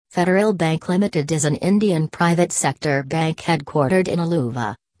Federal Bank Limited is an Indian private sector bank headquartered in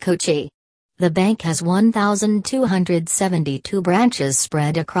Aluva, Kochi. The bank has 1,272 branches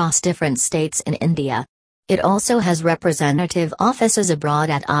spread across different states in India. It also has representative offices abroad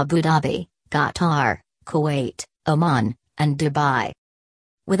at Abu Dhabi, Qatar, Kuwait, Oman, and Dubai.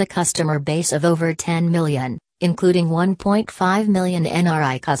 With a customer base of over 10 million, including 1.5 million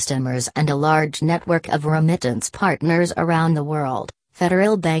NRI customers and a large network of remittance partners around the world,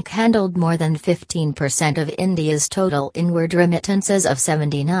 Federal Bank handled more than 15% of India's total inward remittances of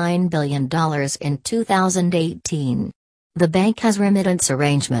 $79 billion in 2018. The bank has remittance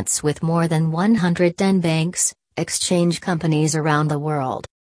arrangements with more than 110 banks, exchange companies around the world.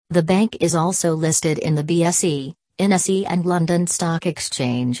 The bank is also listed in the BSE, NSE and London Stock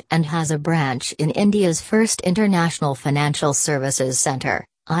Exchange and has a branch in India's first International Financial Services Centre,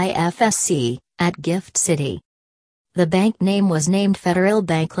 IFSC, at Gift City. The bank name was named Federal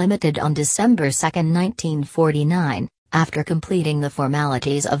Bank Limited on December 2, 1949, after completing the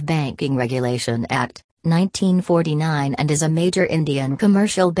formalities of Banking Regulation Act, 1949 and is a major Indian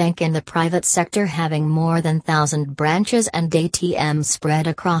commercial bank in the private sector having more than 1,000 branches and ATMs spread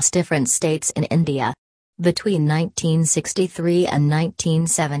across different states in India. Between 1963 and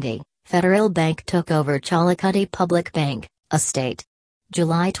 1970, Federal Bank took over Chalakudy Public Bank, a state.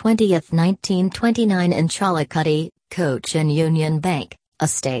 July 20, 1929 in Chalakudy, Cochin Union Bank, a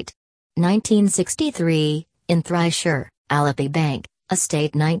state. 1963, in Thrissur, Alleppey Bank, a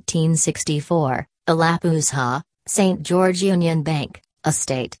state. 1964, Alappuzha, St. George Union Bank, a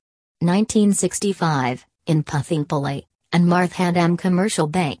state. 1965, in Pathinpally, and Marthandam Commercial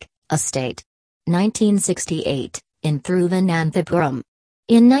Bank, a state. 1968, in Thiruvananthapuram.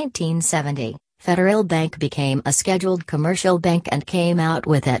 In 1970, Federal Bank became a scheduled commercial bank and came out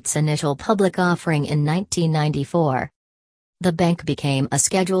with its initial public offering in 1994. The bank became a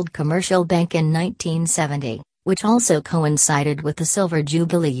scheduled commercial bank in 1970, which also coincided with the Silver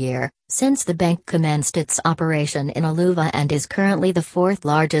Jubilee year, since the bank commenced its operation in Aluva and is currently the fourth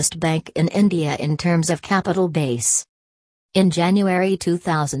largest bank in India in terms of capital base. In January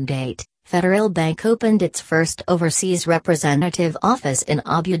 2008, Federal Bank opened its first overseas representative office in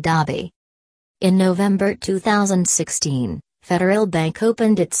Abu Dhabi. In November 2016, Federal Bank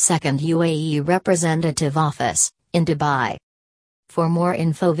opened its second UAE representative office, in Dubai. For more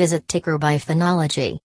info visit Ticker by Phonology.